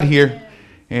here,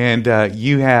 and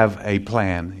you have a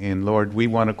plan, and Lord, we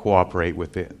want to cooperate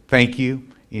with it. Thank you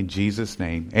in Jesus'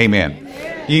 name.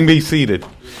 Amen. You can be seated.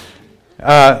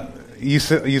 You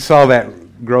saw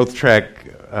that growth track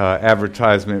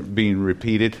advertisement being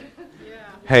repeated.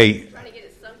 Hey,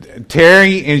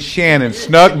 Terry and Shannon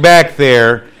snuck back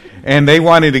there, and they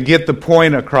wanted to get the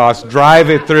point across, drive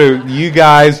it through. You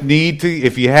guys need to,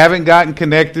 if you haven't gotten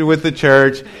connected with the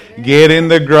church, get in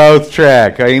the growth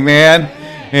track. Amen?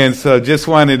 And so just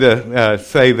wanted to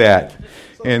say that.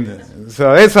 And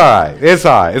so it's all right. It's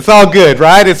all right. It's all good,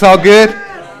 right? It's all good?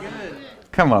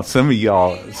 Come on, some of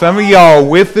y'all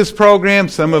with this program,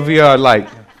 some of you are like,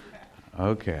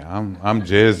 okay, I'm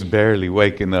just barely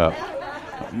waking up.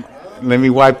 Let me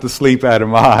wipe the sleep out of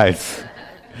my eyes.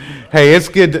 Hey, it's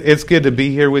good to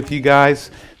be here with you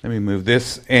guys. Let me move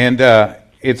this. And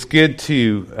it's good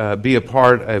to be a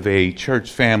part of a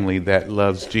church family that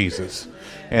loves Jesus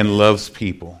and loves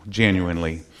people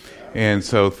genuinely. And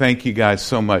so thank you guys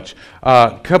so much.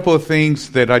 A couple of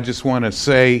things that I just want to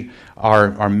say.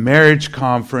 Our marriage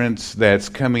conference that's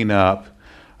coming up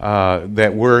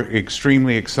that we're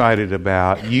extremely excited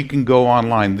about. You can go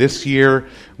online. This year,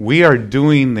 we are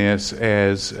doing this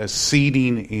as a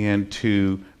seeding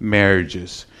into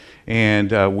marriages.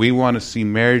 And we want to see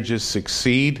marriages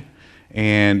succeed.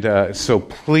 And so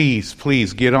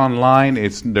please get online.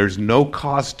 There's no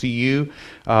cost to you.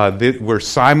 We're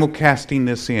simulcasting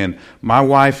this in. My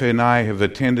wife and I have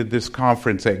attended this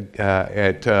conference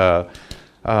at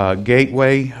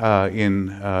Gateway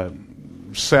in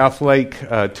South Lake,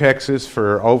 Texas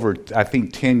for over, I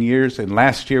think, 10 years. And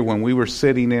last year when we were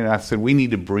sitting in, I said, we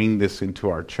need to bring this into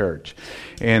our church.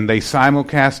 And they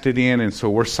simulcast it in, and so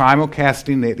we're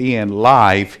simulcasting it in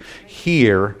live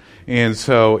here. And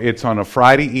so it's on a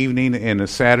Friday evening and a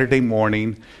Saturday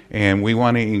morning, and we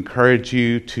want to encourage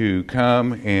you to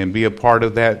come and be a part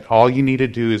of that. All you need to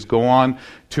do is go on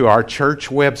to our church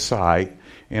website,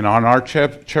 and on our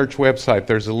church website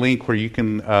there's a link where you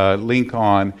can link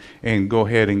on and go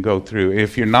ahead and go through.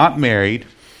 If you're not married,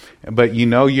 but you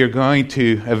know you're going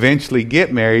to eventually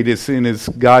get married as soon as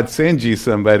God sends you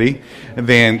somebody,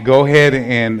 then go ahead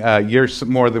and you're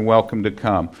more than welcome to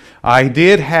come. I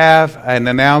did have an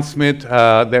announcement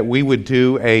that we would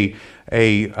do a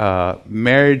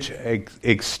marriage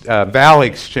vow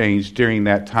exchange during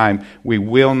that time. We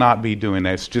will not be doing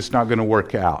that. It's just not going to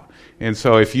work out. And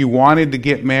so if you wanted to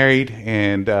get married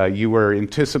and you were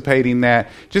anticipating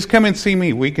that, just come and see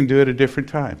me. We can do it a different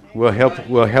time. We'll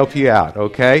help you out,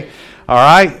 okay? All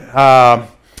right.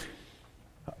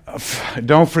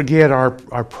 Don't forget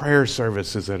our prayer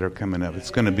services that are coming up. It's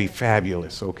going to be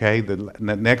fabulous, okay? The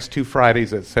next 2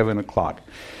 Fridays at 7 o'clock.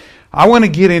 I want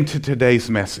to get into today's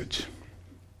message.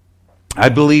 I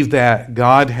believe that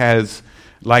God has,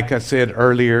 like I said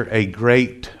earlier, a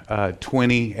great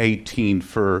 2018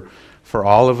 for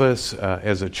all of us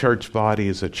as a church body,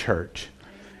 as a church.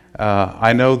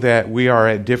 I know that we are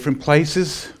at different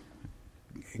places.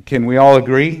 Can we all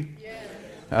agree?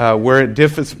 Yes. We're at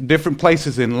different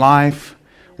places in life.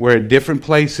 We're at different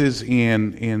places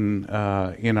in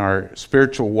our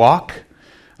spiritual walk.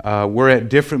 We're at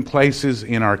different places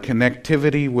in our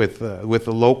connectivity with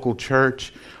the local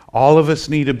church. All of us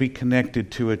need to be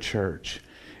connected to a church.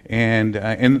 And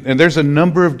there's a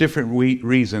number of different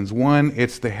reasons. One,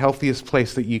 it's the healthiest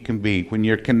place that you can be. When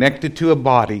you're connected to a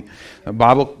body, the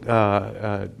Bible,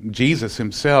 Jesus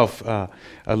himself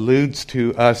alludes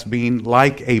to us being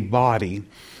like a body.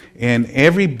 And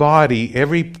every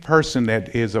person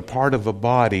that is a part of a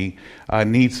body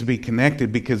needs to be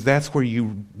connected, because that's where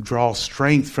you draw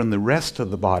strength from the rest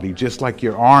of the body, just like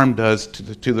your arm does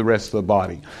to the rest of the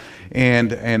body.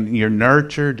 And you're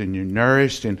nurtured and you're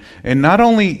nourished, and not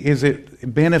only is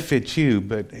it benefits you,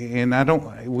 but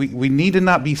we need to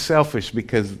not be selfish,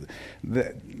 because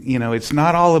it's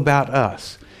not all about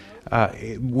us.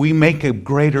 We make a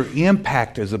greater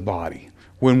impact as a body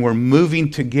when we're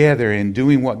moving together and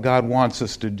doing what God wants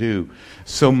us to do.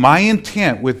 So my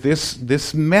intent with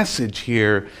this message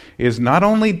here is not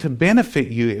only to benefit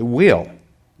you, it will,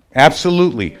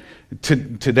 absolutely.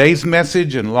 Today's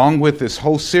message, and along with this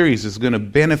whole series, is going to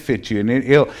benefit you, and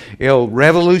it'll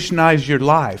revolutionize your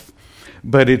life.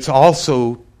 But it's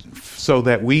also so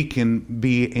that we can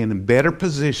be in a better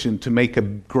position to make a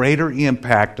greater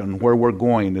impact on where we're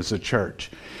going as a church.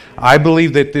 I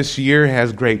believe that this year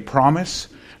has great promise.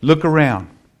 Look around,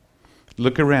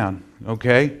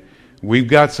 okay? We've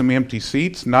got some empty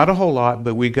seats, not a whole lot,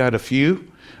 but we got a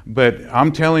few. But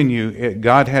I'm telling you,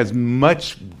 God has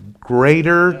much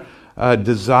greater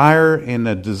desire and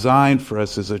a design for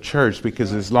us as a church,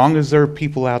 because as long as there are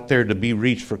people out there to be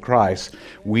reached for Christ,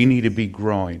 we need to be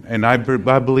growing. And I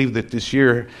believe that this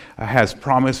year has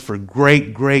promise for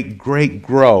great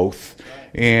growth.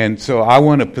 And so I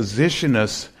want to position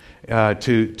us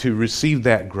to receive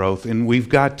that growth. And we've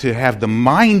got to have the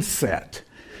mindset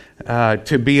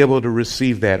to be able to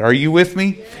receive that. Are you with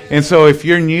me? And so if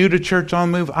you're new to Church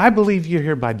on the Move, I believe you're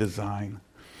here by design.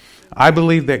 I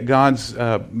believe that God's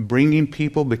bringing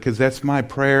people, because that's my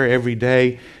prayer every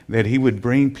day, that He would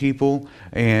bring people,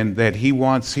 and that He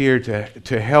wants here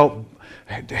to help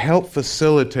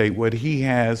facilitate what He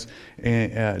has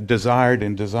desired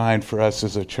and designed for us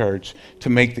as a church to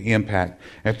make the impact.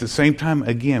 At the same time,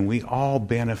 again, we all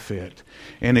benefit.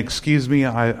 And excuse me,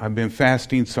 I've been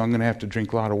fasting, so I'm going to have to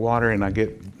drink a lot of water, and I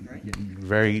get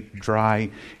very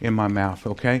dry in my mouth,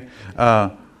 okay?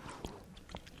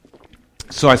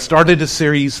 So I started a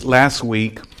series last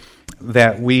week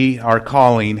that we are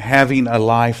calling Having a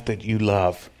Life That You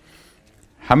Love.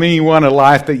 How many of you want a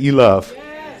life that you love?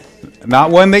 Yes.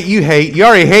 Not one that you hate. You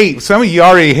already hate. Some of you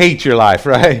already hate your life,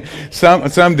 right?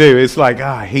 Some do. It's like,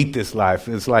 I hate this life.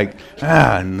 It's like,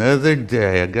 another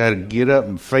day. I got to get up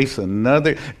and face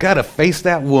got to face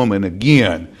that woman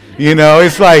again. You know,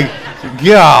 it's like,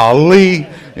 golly.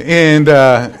 And,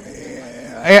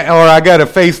 or I got to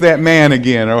face that man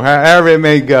again, or however it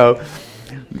may go.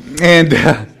 And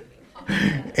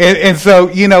so,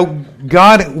 you know,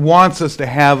 God wants us to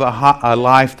have a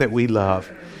life that we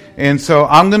love. And so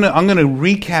I'm gonna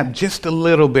recap just a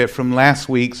little bit from last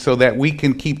week so that we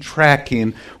can keep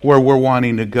tracking where we're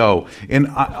wanting to go. And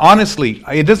honestly,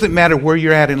 it doesn't matter where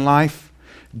you're at in life.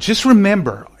 Just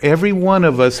remember, every one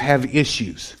of us have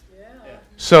issues.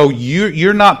 So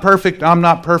you're not perfect, I'm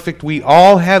not perfect. We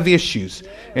all have issues.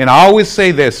 And I always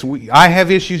say this, I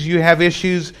have issues, you have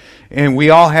issues, and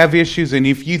we all have issues. And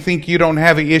if you think you don't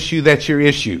have an issue, that's your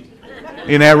issue.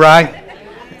 Isn't that right?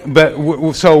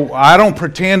 But so I don't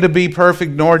pretend to be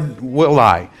perfect, nor will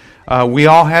I. We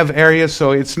all have areas,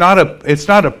 so it's not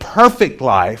a perfect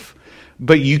life,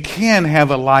 but you can have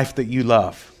a life that you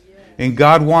love. And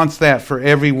God wants that for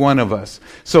every one of us.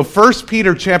 So 1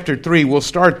 Peter chapter 3, we'll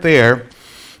start there.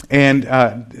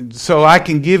 And so I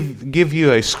can give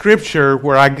you a scripture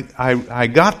where I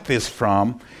got this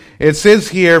from. It says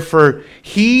here, for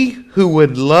he who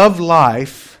would love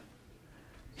life,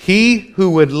 in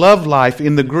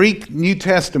the Greek New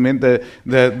Testament, the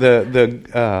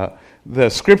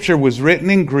scripture was written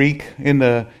in Greek. In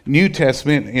the New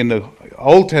Testament, in the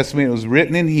Old Testament, it was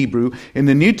written in Hebrew. In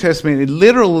the New Testament, it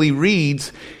literally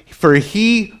reads, for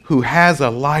he who has a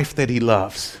life that he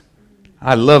loves.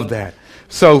 I love that.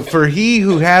 So, for he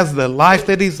who has the life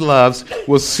that he loves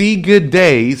will see good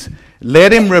days.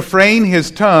 Let him refrain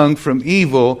his tongue from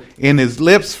evil and his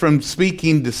lips from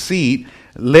speaking deceit.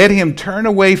 Let him turn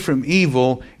away from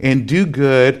evil and do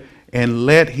good, and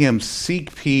let him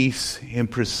seek peace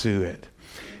and pursue it.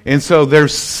 And so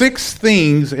there's 6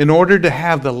 things in order to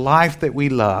have the life that we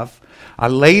love. I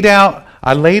laid out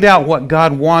what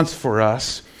God wants for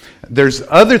us. There's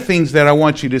other things that I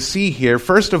want you to see here.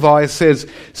 First of all, it says,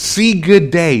 see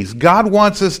good days. God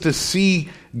wants us to see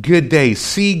good days.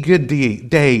 See good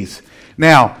days.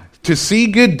 Now, to see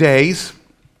good days,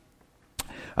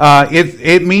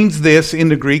 it means this in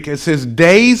the Greek. It says,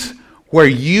 days where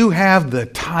you have the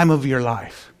time of your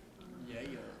life.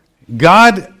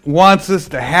 God wants us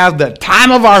to have the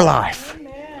time of our life.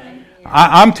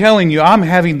 I'm telling you, I'm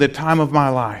having the time of my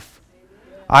life.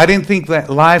 I didn't think that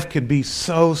life could be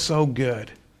so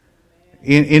good.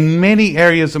 In many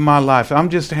areas of my life, I'm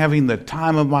just having the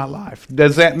time of my life.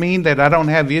 Does that mean that I don't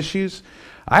have issues?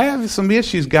 I have some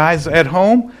issues, guys. At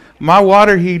home, my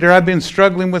water heater, I've been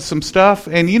struggling with some stuff.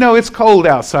 And you know, it's cold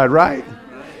outside, right?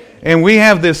 And we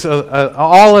have this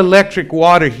all-electric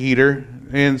water heater.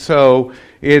 And so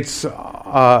it's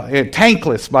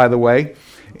tankless, by the way.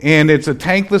 And it's a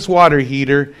tankless water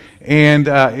heater.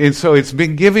 And so it's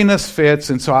been giving us fits,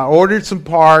 and so I ordered some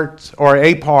parts, or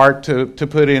a part to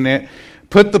put in it,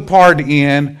 put the part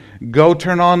in, go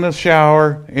turn on the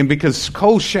shower, and because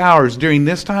cold showers during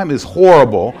this time is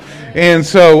horrible, and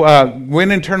so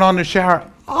went and turned on the shower.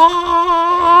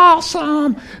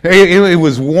 Awesome! It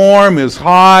was warm, it was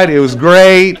hot, it was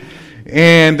great,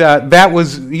 and that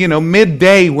was,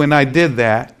 midday when I did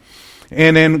that,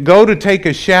 and then go to take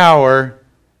a shower,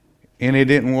 and it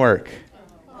didn't work.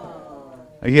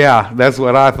 Yeah, that's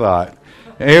what I thought.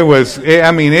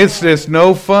 It's just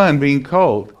no fun being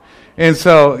cold. And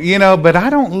so, but I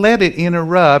don't let it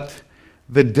interrupt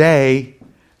the day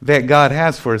that God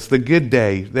has for us, the good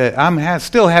day, that I'm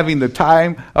still having the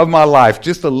time of my life,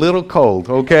 just a little cold,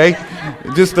 okay?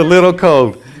 Just a little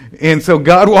cold. And so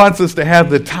God wants us to have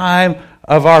the time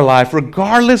of our life,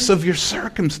 regardless of your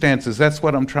circumstances. That's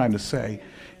what I'm trying to say.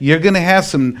 You're going to have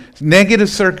some negative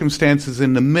circumstances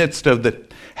in the midst of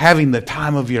having the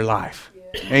time of your life.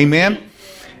 Amen?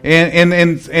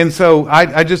 And so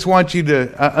I just want you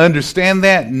to understand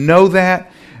that, know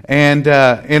that.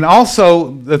 And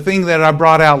also the thing that I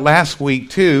brought out last week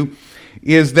too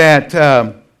is that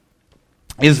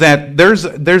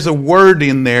there's a word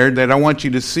in there that I want you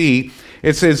to see.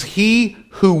 It says, he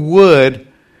who would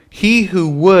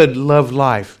love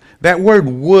life. That word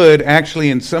would,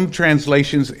 actually in some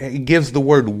translations, it gives the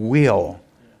word will.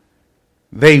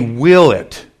 They will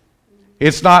it.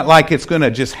 It's not like it's going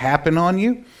to just happen on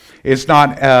you. It's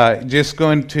not just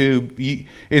going to.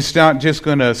 It's not just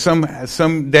going to.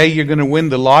 Someday you're going to win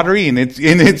the lottery, and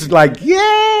it's like,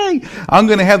 yay! I'm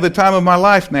going to have the time of my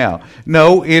life now.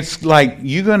 No, it's like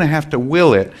you're going to have to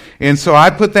will it. And so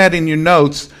I put that in your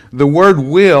notes. The word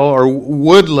will or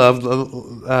would love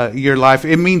your life.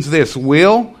 It means this: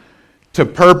 will, to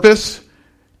purpose.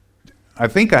 I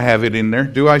think I have it in there.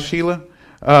 Do I, Sheila?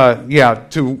 Yeah.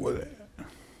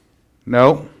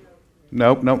 Nope.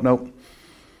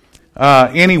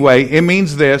 Anyway, it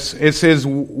means this. It says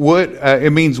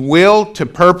it means will, to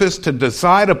purpose, to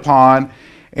decide upon,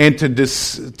 and to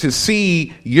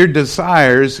see your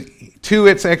desires to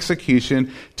its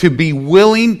execution, to be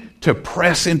willing to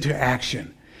press into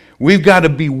action. We've got to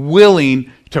be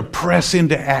willing to press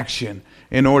into action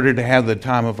in order to have the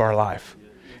time of our life.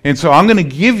 And so I'm going to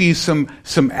give you some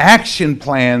action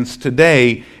plans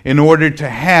today in order to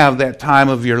have that time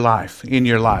of your life, in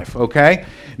your life, okay?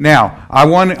 Now,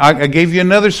 I gave you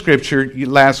another scripture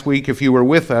last week if you were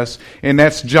with us, and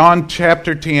that's John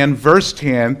chapter 10, verse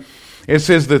 10. It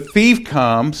says, the thief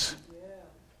comes.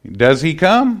 Does he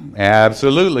come?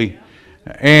 Absolutely.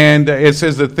 And it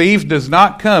says, the thief does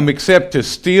not come except to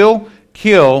steal,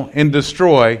 kill, and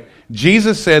destroy.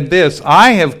 Jesus said this,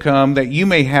 I have come that you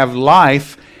may have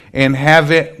life and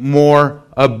have it more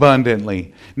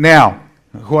abundantly. Now,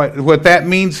 what that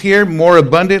means here, more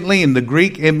abundantly, in the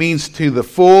Greek, it means to the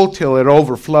full till it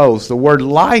overflows. The word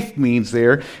life means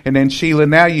there, and then Sheila,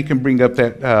 now you can bring up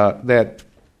that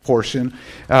portion.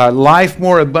 Life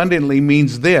more abundantly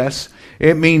means this.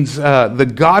 It means the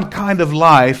God kind of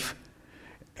life,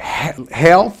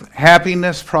 health,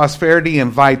 happiness, prosperity,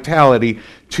 and vitality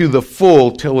to the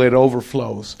full till it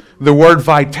overflows. The word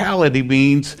vitality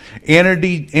means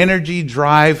energy,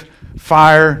 drive,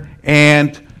 fire,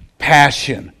 and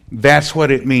passion. That's what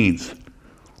it means.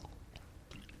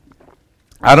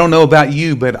 I don't know about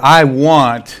you, but I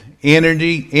want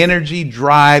energy,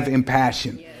 drive, and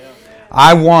passion.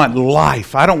 I want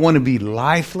life. I don't want to be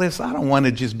lifeless. I don't want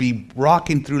to just be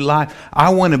rocking through life.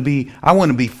 I want to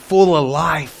be full of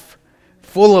life,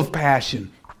 full of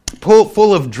passion,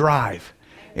 full of drive.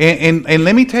 And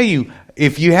let me tell you,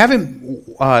 if you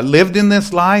haven't lived in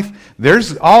this life,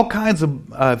 there's all kinds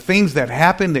of things that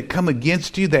happen that come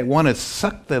against you that want to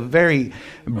suck the very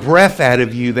breath out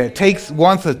of you, that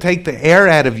wants to take the air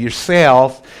out of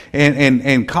yourself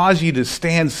and cause you to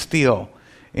stand still.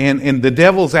 And the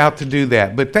devil's out to do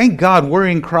that. But thank God we're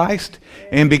in Christ.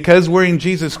 And because we're in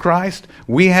Jesus Christ,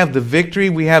 we have the victory.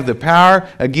 We have the power.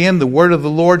 Again, the word of the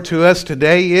Lord to us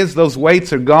today is those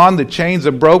weights are gone. The chains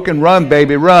are broken. Run,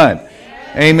 baby, run.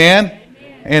 Amen.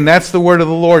 And that's the word of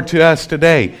the Lord to us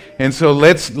today. And so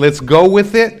let's go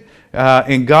with it.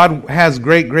 And God has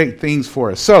great things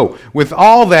for us. So with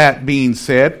all that being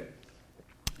said,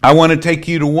 I want to take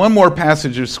you to one more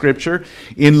passage of Scripture.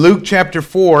 In Luke chapter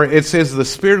 4, it says, the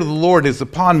Spirit of the Lord is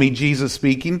upon me, Jesus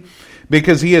speaking,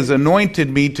 because He has anointed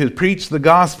me to preach the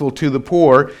gospel to the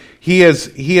poor. He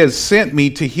has sent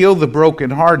me to heal the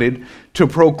brokenhearted, to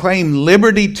proclaim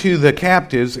liberty to the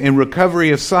captives and recovery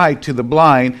of sight to the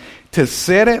blind, to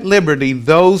set at liberty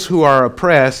those who are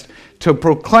oppressed, to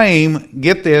proclaim,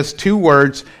 get this, 2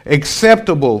 words,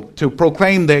 acceptable, to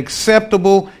proclaim the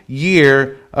acceptable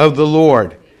year of the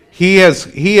Lord. He closed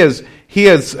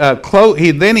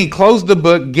the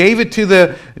book, gave it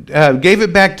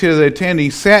back to the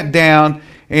attendee, sat down,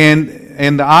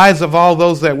 and the eyes of all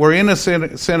those that were in a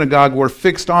synagogue were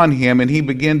fixed on him, and he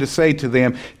began to say to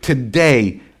them,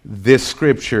 today this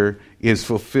scripture is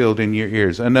fulfilled in your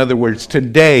ears. In other words,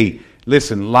 today,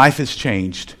 listen, life has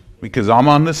changed because I'm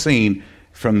on the scene.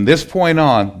 From this point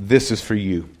on, this is for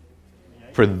you.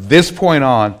 For this point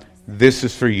on, this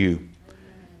is for you.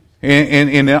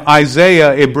 In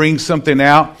Isaiah, it brings something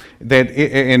out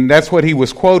and that's what he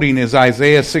was quoting is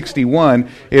Isaiah 61.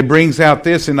 It brings out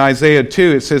this in Isaiah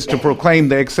 2. It says to proclaim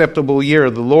the acceptable year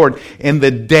of the Lord and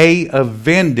the day of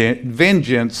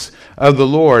vengeance of the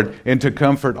Lord, and to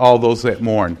comfort all those that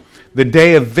mourn. The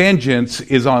day of vengeance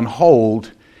is on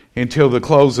hold until the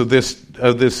close of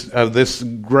this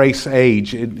grace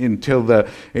age, until the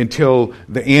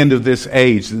end of this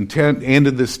age, until the end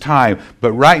of this time.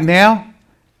 But right now,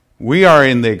 we are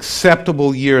in the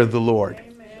acceptable year of the Lord.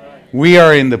 We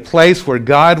are in the place where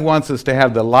God wants us to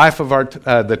have the life of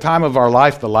the time of our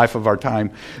life, the life of our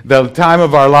time, the time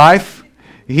of our life.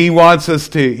 He wants us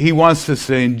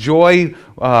to enjoy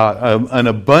an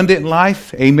abundant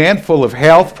life, amen, full of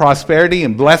health, prosperity,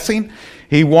 and blessing.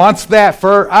 He wants that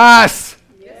for us,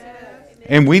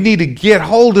 and we need to get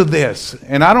hold of this.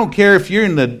 And I don't care if you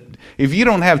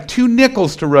don't have 2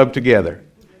 nickels to rub together.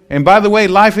 And by the way,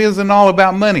 life isn't all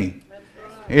about money;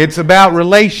 it's about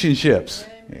relationships.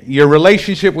 Your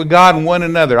relationship with God and one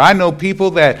another. I know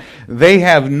people that they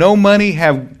have no money,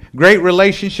 have great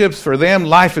relationships. For them,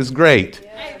 life is great.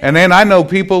 And then I know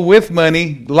people with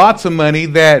money, lots of money,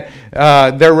 that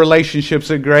their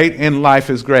relationships are great and life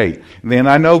is great. And then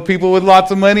I know people with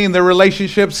lots of money and their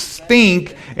relationships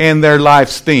stink and their life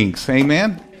stinks.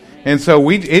 Amen? And so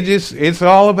it's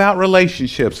all about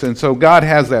relationships. And so God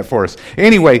has that for us.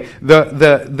 Anyway,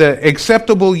 the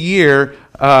acceptable year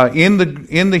in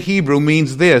the Hebrew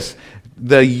means this: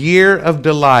 the year of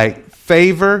delight,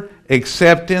 favor,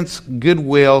 acceptance,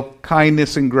 goodwill,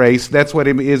 kindness, and grace. That's what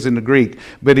it is in the Greek.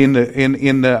 But in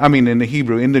the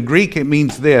Hebrew, in the Greek, it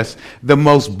means this: the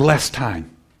most blessed time.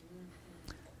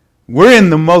 We're in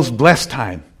the most blessed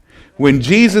time. When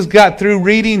Jesus got through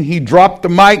reading, he dropped the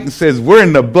mic and says, "We're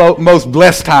in the most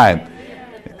blessed time."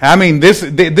 I mean, this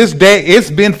day, it's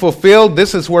been fulfilled.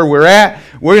 This is where we're at.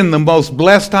 We're in the most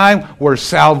blessed time where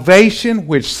salvation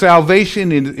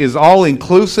is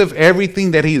all-inclusive,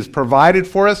 everything that he has provided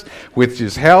for us, which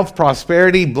is health,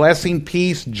 prosperity, blessing,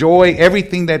 peace, joy,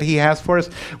 everything that he has for us.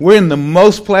 We're in the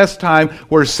most blessed time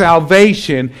where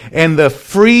salvation and the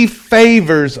free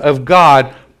favors of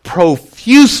God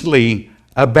profusely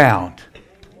abound.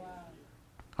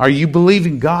 Are you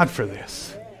believing God for this?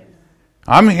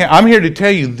 I'm here to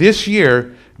tell you, this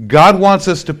year, God wants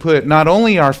us to put not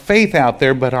only our faith out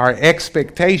there, but our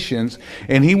expectations,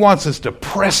 and he wants us to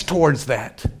press towards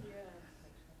that.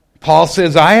 Paul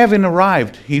says, I haven't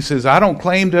arrived. He says, I don't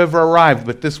claim to have arrived,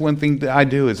 but this one thing that I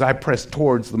do is I press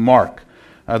towards the mark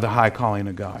of the high calling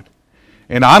of God.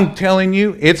 And I'm telling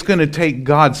you, it's going to take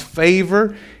God's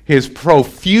favor, his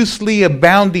profusely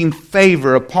abounding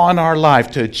favor upon our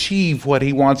life to achieve what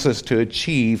he wants us to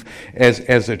achieve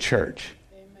as a church.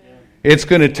 Amen. It's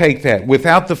going to take that.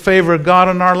 Without the favor of God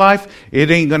in our life, it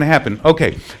ain't going to happen.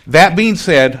 Okay, that being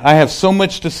said, I have so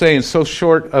much to say in so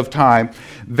short of time.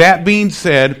 That being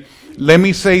said, let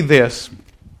me say this.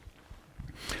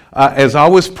 As I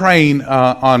was praying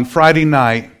on Friday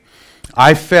night,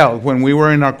 I felt, when we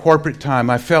were in our corporate time,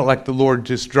 I felt like the Lord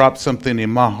just dropped something in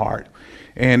my heart.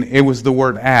 And it was the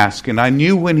word ask. And I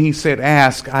knew when he said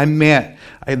ask, I meant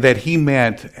that he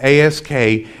meant ASK,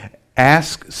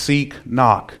 ask, seek,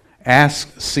 knock.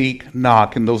 Ask, seek,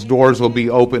 knock. And those doors will be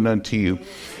open unto you.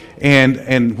 And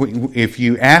if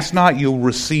you ask not, you'll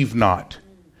receive not.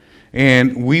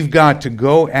 And we've got to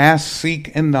go ask,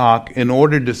 seek, and knock in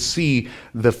order to see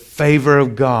the favor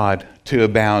of God to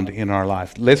abound in our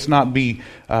life. Let's not be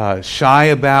shy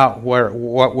about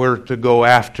what we're to go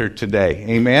after today.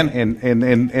 Amen?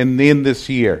 And in this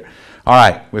year. All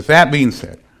right, with that being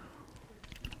said,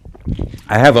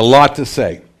 I have a lot to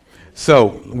say. So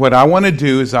what I want to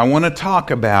do is I want to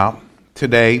talk about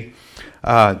today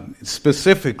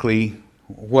specifically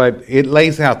what it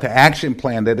lays out, the action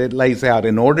plan that it lays out.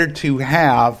 In order to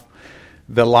have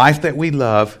the life that we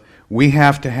love, we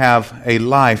have to have a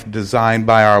life designed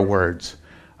by our words.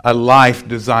 A life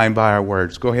designed by our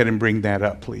words. Go ahead and bring that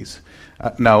up, please.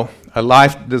 A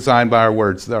life designed by our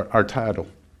words, our title.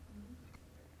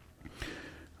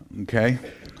 Okay?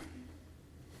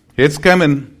 It's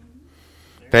coming.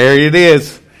 There it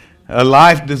is. A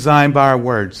life designed by our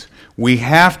words. We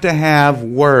have to have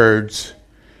words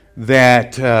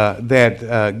that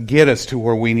get us to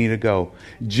where we need to go.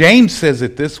 James says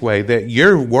it this way, that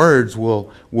your words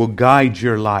will guide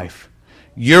your life.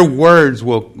 Your words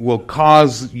will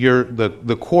cause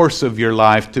the course of your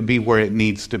life to be where it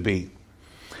needs to be.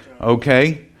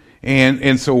 Okay?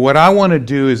 And so what I want to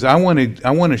do is I want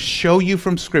to show you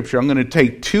from Scripture. I'm going to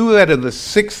take 2 out of the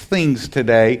 6 things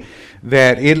today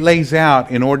that it lays out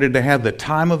in order to have the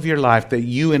time of your life that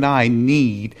you and I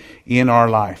need in our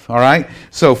life. All right?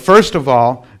 So first of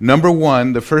all, number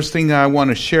 1, the first thing I want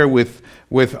to share with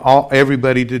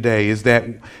everybody today is that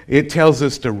it tells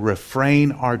us to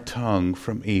refrain our tongue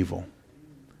from evil.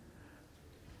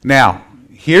 Now,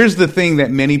 here's the thing that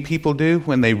many people do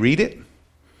when they read it.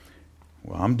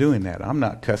 Well, I'm doing that. I'm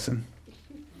not cussing.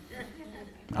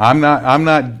 I'm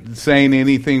not saying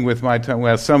anything with my tongue.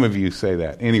 Well, some of you say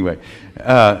that. Anyway,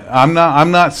 I'm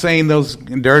not saying those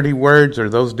dirty words or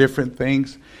those different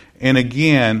things. And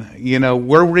again,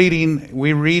 we're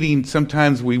reading,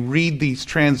 sometimes we read these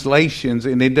translations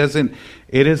and it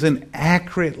doesn't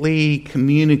accurately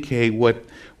communicate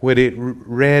what it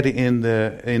read in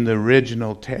the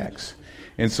original text.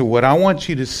 And so what I want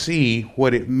you to see,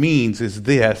 what it means is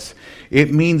this.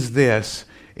 It means this.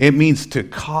 It means to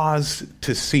cause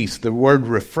to cease. The word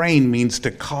refrain means to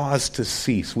cause to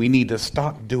cease. We need to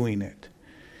stop doing it.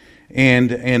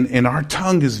 And our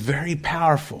tongue is very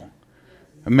powerful.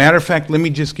 A matter of fact, let me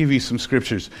just give you some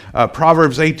scriptures.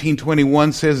 Proverbs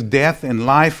 18:21 says, death and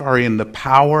life are in the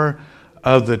power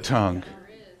of the tongue.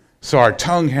 So our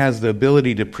tongue has the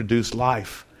ability to produce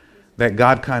life, that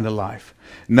God kind of life.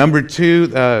 Number 2,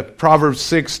 Proverbs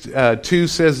 6:2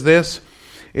 says this.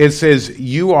 It says,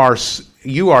 you are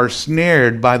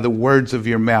snared by the words of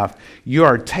your mouth. You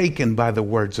are taken by the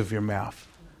words of your mouth.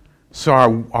 So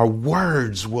our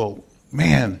words will,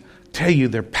 tell you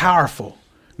they're powerful.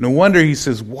 No wonder he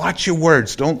says, watch your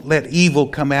words. Don't let evil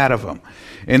come out of them.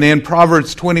 And then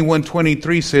Proverbs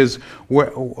 21:23 says,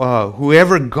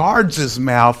 whoever guards his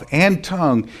mouth and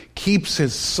tongue keeps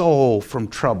his soul from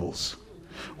troubles.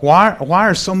 Why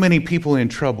are so many people in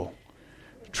trouble?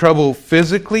 Trouble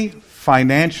physically,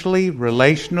 financially,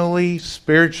 relationally,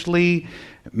 spiritually,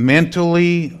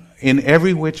 mentally, in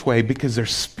every which way, because they're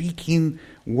speaking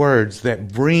words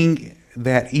that bring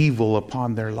that evil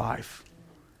upon their life.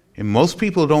 And most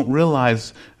people don't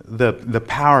realize the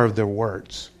power of their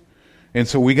words. And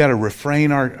so we got to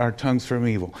refrain our tongues from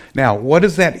evil. Now, what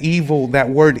does that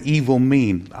word evil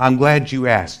mean? I'm glad you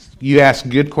asked. You asked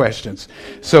good questions.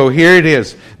 So here it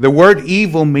is. The word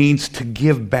evil means to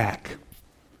give back.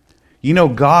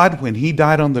 God, when he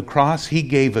died on the cross, he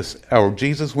gave us, or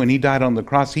Jesus, when he died on the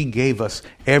cross, he gave us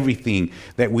everything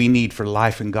that we need for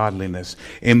life and godliness.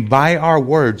 And by our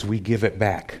words, we give it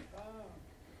back.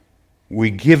 We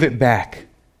give it back.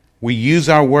 We use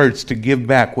our words to give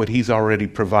back what he's already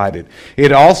provided.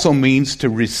 It also means to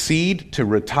recede, to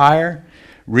retire,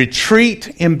 retreat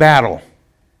in battle.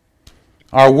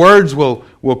 Our words will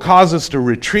cause us to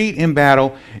retreat in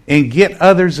battle and get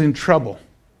others in trouble.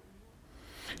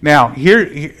 Now,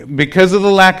 here, because of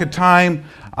the lack of time,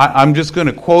 I'm just going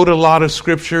to quote a lot of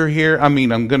scripture here.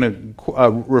 I'm going to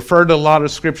refer to a lot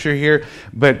of scripture here,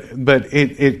 but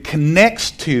it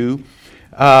connects to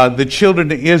the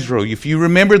children of Israel. If you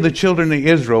remember the children of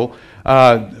Israel,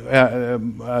 God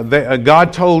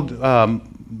told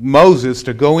Moses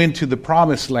to go into the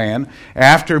promised land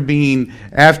after being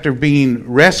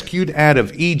rescued out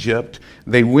of Egypt.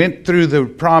 They went through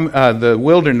the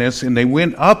wilderness and they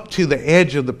went up to the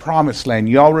edge of the promised land.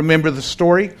 You all remember the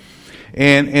story?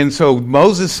 And so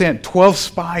Moses sent 12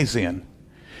 spies in.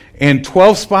 And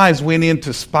 12 spies went in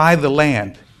to spy the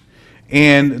land.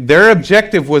 And their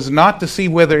objective was not to see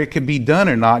whether it could be done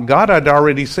or not. God had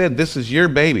already said, this is your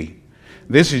baby.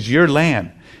 This is your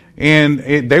land. And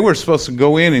they were supposed to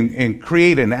go in and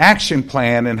create an action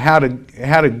plan and how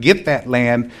to get that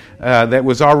land that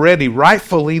was already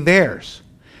rightfully theirs.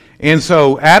 And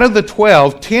so out of the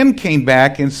 12, 10 came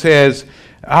back and says,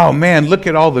 oh man, look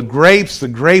at all the grapes. The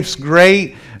grapes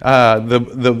great.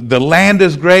 The land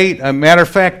is great. As a matter of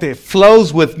fact, it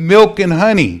flows with milk and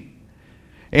honey.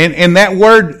 And that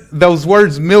word, those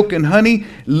words, milk and honey,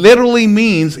 literally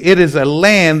means it is a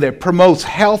land that promotes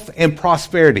health and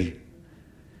prosperity.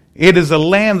 It is a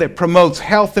land that promotes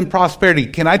health and prosperity.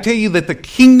 Can I tell you that the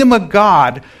kingdom of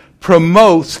God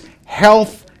promotes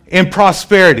health and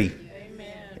prosperity?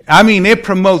 Amen. It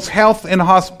promotes health and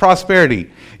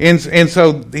prosperity. And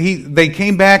so they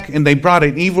came back and they brought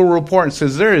an evil report and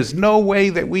says, there is no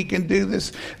way that we can do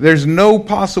this. There's no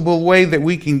possible way that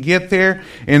we can get there.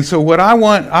 And so what I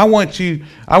want you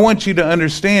to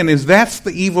understand is that's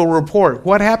the evil report.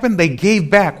 What happened? They gave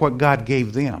back what God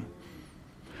gave them.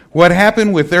 What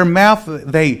happened with their mouth?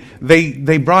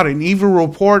 They brought an evil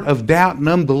report of doubt and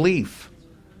unbelief.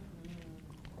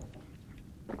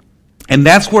 And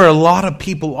that's where a lot of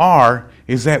people are,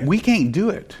 is that we can't do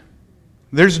it.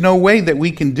 There's no way that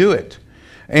we can do it.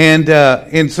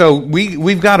 And so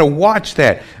we've got to watch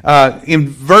that. In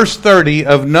verse 30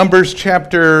 of Numbers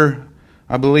chapter,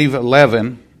 I believe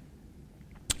 11,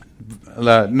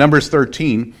 Numbers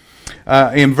 13,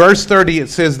 in verse 30 it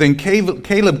says, then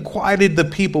Caleb quieted the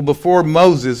people before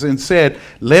Moses and said,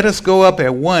 let us go up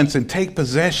at once and take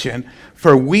possession,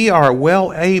 for we are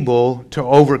well able to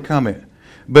overcome it.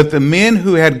 But the men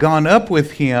who had gone up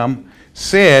with him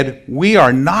said, we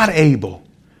are not able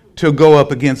to go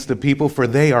up against the people, for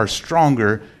they are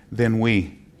stronger than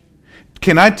we.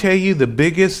 Can I tell you the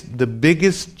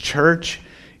biggest church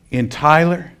in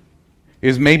Tyler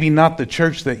is maybe not the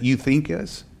church that you think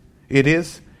it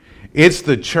is. It's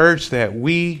the church that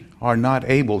we are not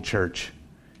able church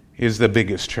is the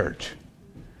biggest church.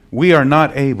 We are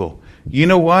not able. You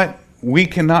know what? We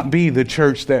cannot be the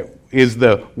church that is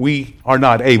we are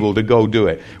not able to go do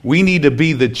it. We need to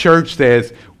be the church that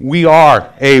is, we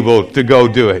are able to go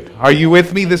do it. Are you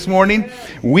with me this morning?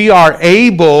 We are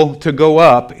able to go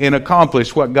up and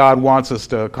accomplish what God wants us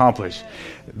to accomplish.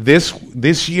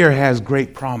 This year has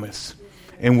great promise,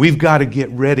 and we've got to get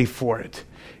ready for it.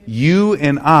 You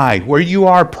and I, where you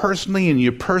are personally in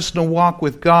your personal walk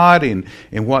with God and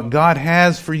what God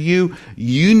has for you,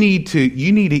 you need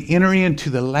to enter into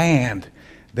the land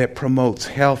that promotes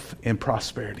health and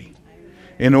prosperity.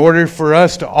 In order for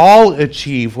us to all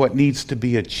achieve what needs to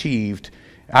be achieved,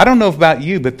 I don't know about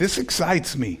you, but this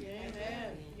excites me.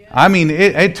 I mean,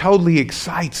 it totally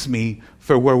excites me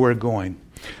for where we're going.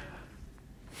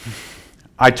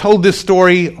 I told this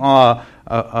story, I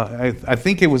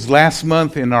think it was last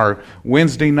month in our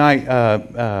Wednesday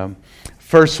night,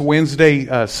 first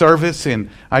Wednesday service, and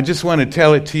I just want to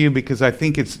tell it to you because I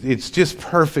think it's just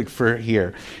perfect for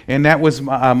here. And that was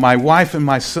my wife and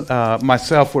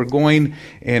myself were going,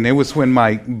 and it was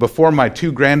before my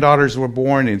two granddaughters were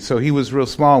born, and so he was real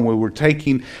small, and we were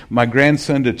taking my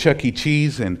grandson to Chuck E.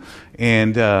 Cheese, and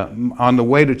on the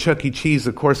way to Chuck E. Cheese,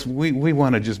 of course, we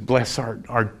want to just bless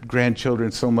our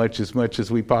grandchildren so much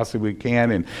as we possibly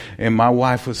can. And my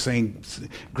wife was saying,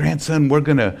 grandson, we're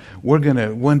gonna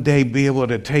one day be able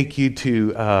to take you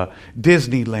to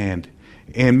Disneyland.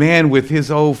 And man, with his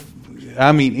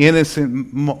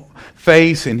innocent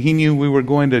face, and he knew we were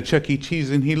going to Chuck E. Cheese,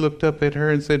 and he looked up at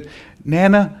her and said,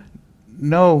 Nana,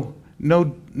 no,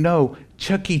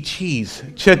 Chuck E. Cheese.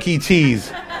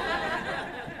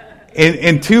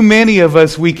 And too many of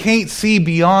us, we can't see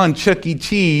beyond Chuck E.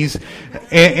 Cheese,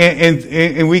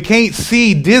 and we can't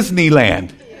see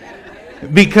Disneyland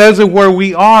because of where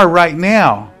we are right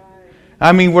now.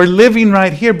 I mean, we're living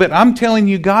right here, but I'm telling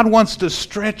you, God wants to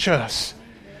stretch us.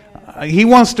 He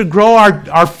wants to grow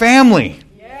our family.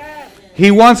 He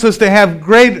wants us to have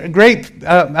great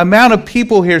amount of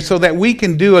people here so that we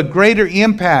can do a greater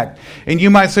impact. And you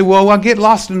might say, well, I'll get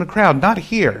lost in the crowd. Not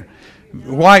here.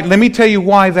 Why? Let me tell you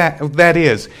why that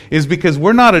is because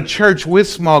we're not a church with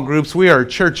small groups. We are a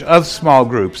church of small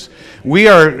groups. We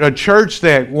are a church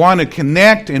that want to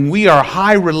connect, and we are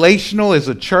high relational as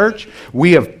a church.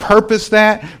 We have purposed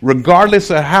that regardless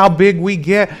of how big we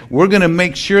get. We're going to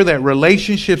make sure that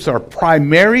relationships are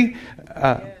primary.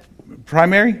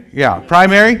 Primary? Yeah,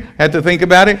 primary. Had to think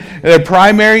about it. They're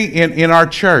primary in our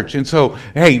church. And so,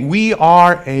 hey, we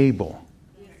are able.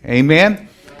 Amen?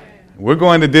 We're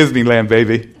going to Disneyland,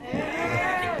 baby.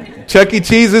 Chuck E.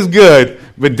 Cheese is good,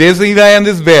 but Disneyland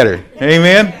is better.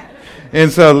 Amen?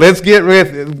 And so let's get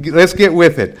with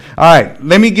it. All right,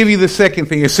 let me give you the second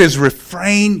thing. It says,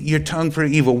 refrain your tongue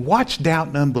from evil. Watch doubt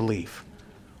and unbelief.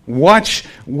 Watch.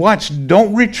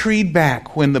 Don't retreat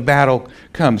back when the battle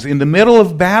comes. In the middle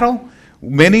of battle,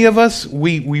 many of us,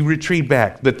 we retreat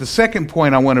back. But the second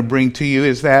point I want to bring to you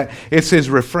is that it says,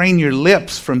 refrain your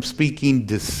lips from speaking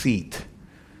deceit.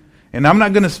 And I'm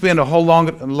not going to spend a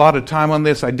lot of time on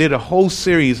this. I did a whole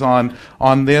series on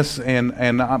this,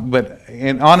 but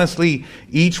honestly,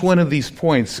 each one of these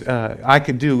points, I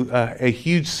could do a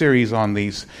huge series on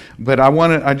these. But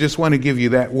I just want to give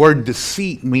you that word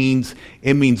deceit means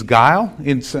guile.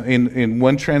 In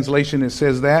one translation, it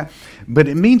says that, but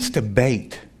it means to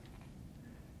bait.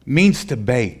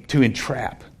 To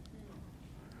entrap.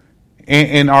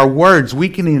 And our words, we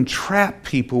can entrap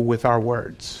people with our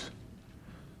words.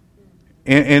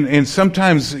 And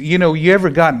sometimes, you ever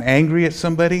gotten angry at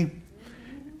somebody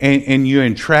and you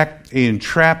entrap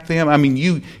them? I mean,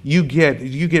 you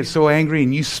get so angry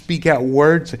and you speak out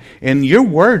words, and your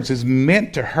words is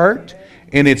meant to hurt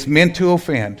and it's meant to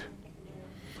offend.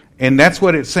 And that's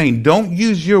what it's saying. Don't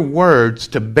use your words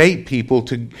to bait people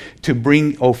to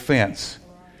bring offense.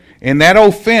 And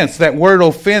that word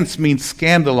offense means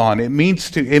scandalon. It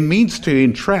means to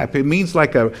entrap. It means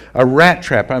like a rat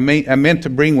trap. I meant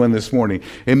to bring one this morning.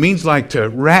 It means like to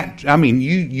rat. I mean,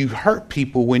 you hurt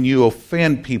people when you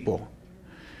offend people.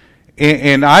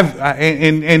 And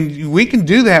we can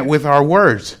do that with our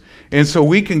words. And so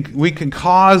we can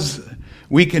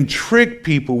trick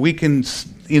people. We can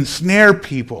ensnare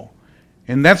people.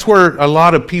 And that's where a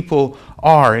lot of people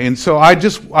are. And so I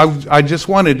just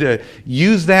wanted to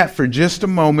use that for just a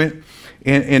moment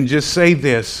and just say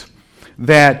this,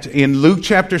 that in Luke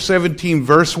chapter 17,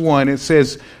 verse 1, it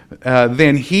says,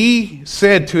 Then he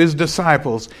said to his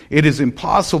disciples, "It is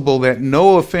impossible that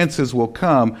no offenses will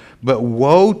come, but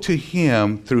woe to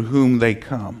him through whom they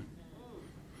come."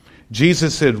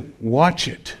 Jesus said, watch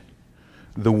it.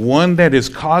 The one that is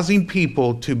causing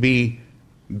people to be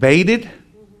baited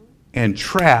and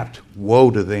trapped, woe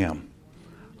to them.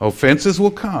 Offenses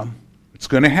will come. It's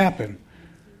going to happen.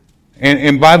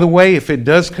 And by the way, if it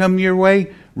does come your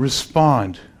way,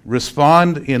 respond.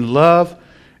 Respond in love.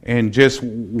 And just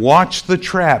watch the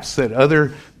traps that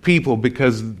other people,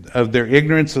 because of their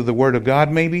ignorance of the Word of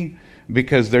God maybe,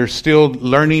 because they're still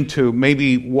learning to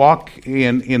maybe walk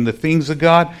in the things of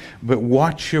God, but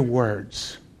watch your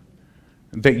words,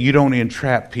 that you don't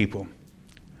entrap people.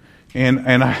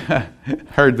 And I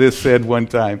heard this said one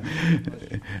time.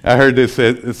 I heard this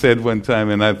said one time,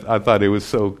 and I thought it was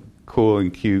so cool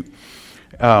and cute.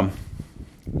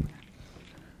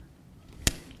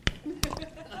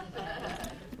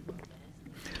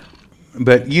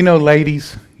 But you know,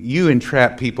 ladies, you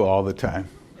entrap people all the time.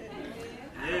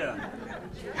 Yeah.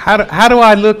 How do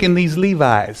I look in these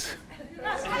Levi's?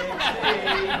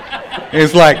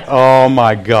 It's like, oh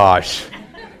my gosh,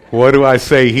 what do I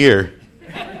say here?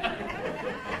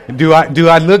 Do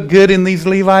I look good in these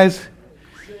Levi's?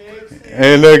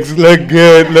 It look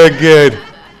good.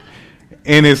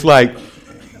 And it's like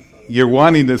you're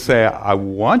wanting to say, I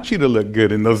want you to look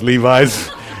good in those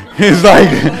Levi's. It's like,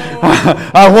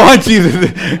 I want you to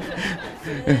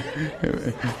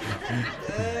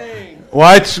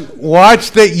watch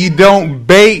that you don't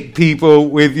bait people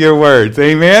with your words.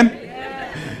 Amen?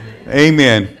 Yeah.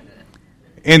 Amen.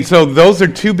 And so those are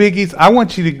two biggies. I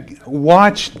want you to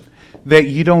watch that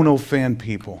you don't offend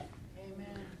people.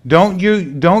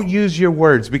 Amen. Don't use your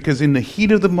words, because in the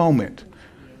heat of the moment,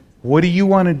 what do you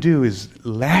want to do is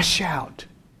lash out,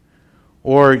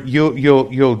 or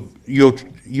you'll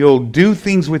do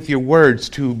things with your words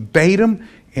to bait them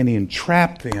and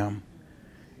entrap them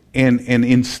and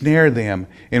ensnare them.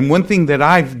 And one thing that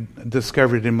I've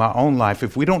discovered in my own life,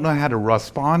 if we don't know how to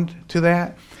respond to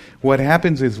that, what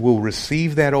happens is we'll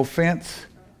receive that offense,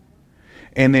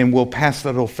 and then we'll pass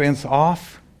that offense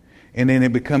off, and then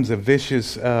it becomes a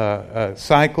vicious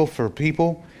cycle for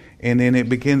people, and then it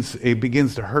begins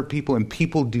to hurt people, and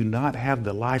people do not have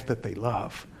the life that they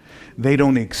love. They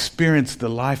don't experience the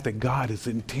life that God has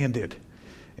intended.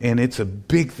 And it's a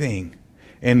big thing.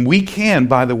 And we can,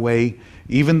 by the way,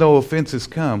 even though offenses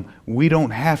come, we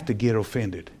don't have to get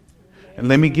offended. And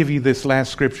let me give you this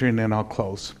last scripture and then I'll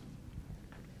close.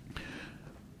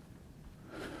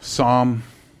 Psalm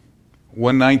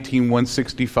 119,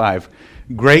 165.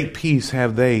 Great peace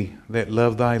have they that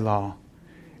love thy law,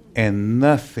 and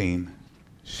nothing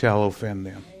shall offend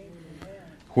them.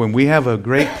 When we have a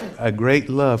great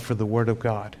love for the Word of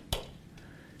God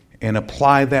and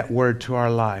apply that Word to our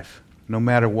life, no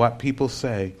matter what people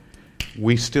say,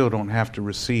 we still don't have to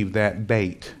receive that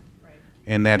bait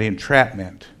and that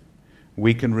entrapment.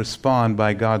 We can respond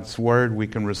by God's Word. We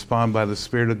can respond by the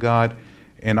Spirit of God.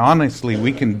 And honestly,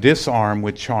 we can disarm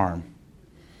with charm.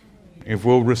 If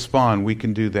we'll respond, we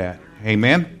can do that.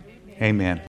 Amen? Amen.